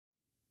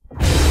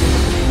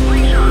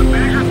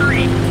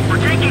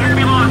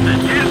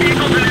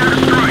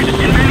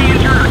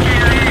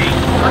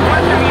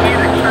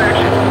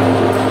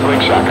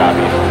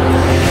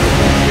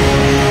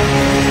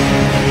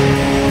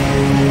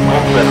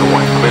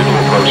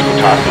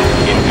Caucasus,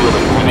 infield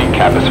and moving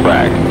Kappas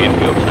frag.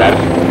 Infield status.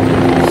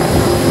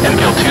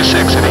 Infield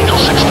 2-6 at Angel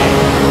 16.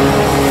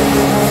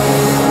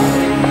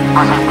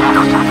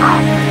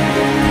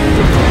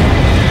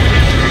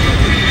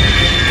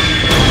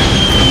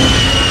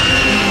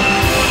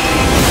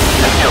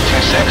 Infield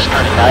 2-6,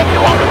 39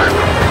 kilometers.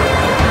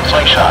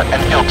 Slingshot,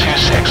 Infield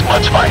 2-6,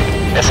 let's fight.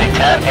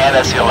 SA-10 and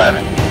SA-11.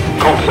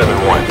 Colt 7-1,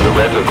 the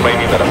Reds are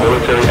claiming that a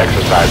military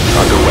exercise is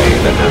underway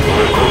and that their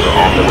vehicles are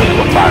on their way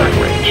to a firing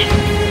range.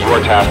 You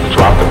are tasked to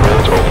drop the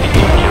bridge over the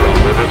Abkhazian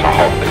River to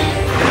halt this.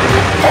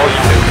 All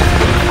units,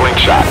 this is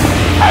Slingshot.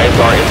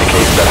 ISR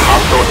indicates that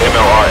hostile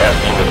MLRS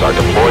units are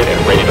deployed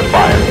and ready to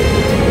fire.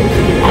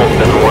 Colt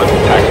 7-1,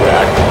 taxi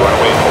back,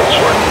 runway hold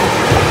short.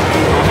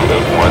 Lucy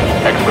 8-1,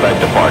 expedite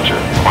departure.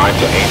 Climb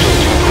to Angel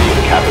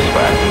 2-3 at Kappas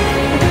flag.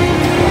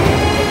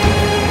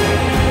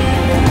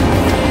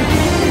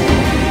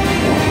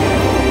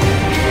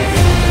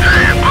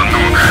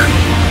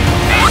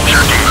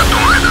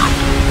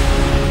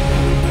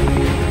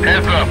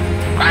 Heads up.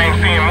 I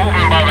ain't seeing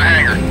movement by the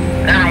hangar.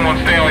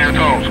 Everyone stay on your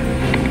toes.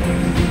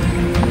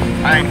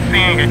 I ain't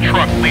seeing a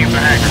truck leave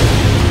the hangar.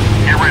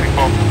 Get ready,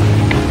 folks.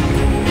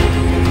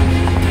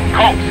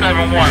 Colt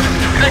 7-1,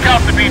 take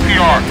out the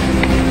BTR.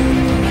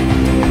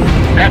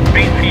 That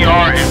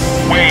BTR is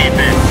way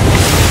big.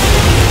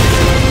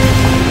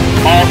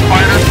 All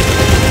fighters,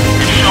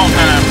 it's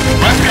showtime.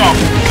 Let's go.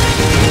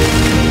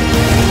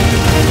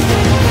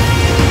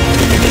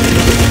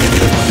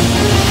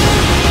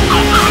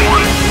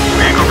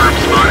 Vehicle group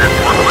spotted,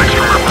 local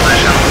extra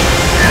reposition,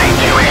 heading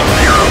 280.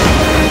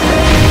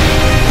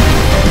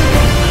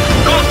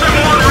 Colt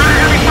 7-1, we're at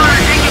heavy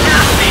fire, taking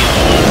gas speed.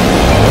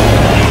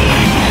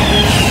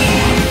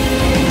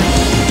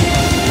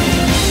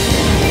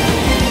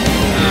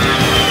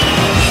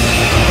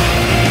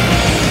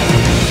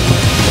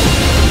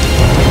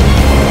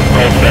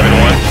 Colt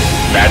 7-1,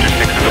 Badger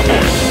 6 is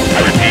aboard.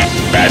 I repeat,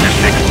 Badger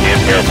 6 is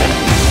airborne.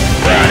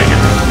 We're out of here.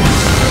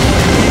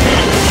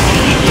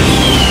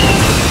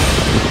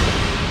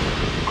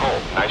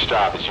 Nice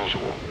job as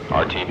usual.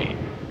 RTV.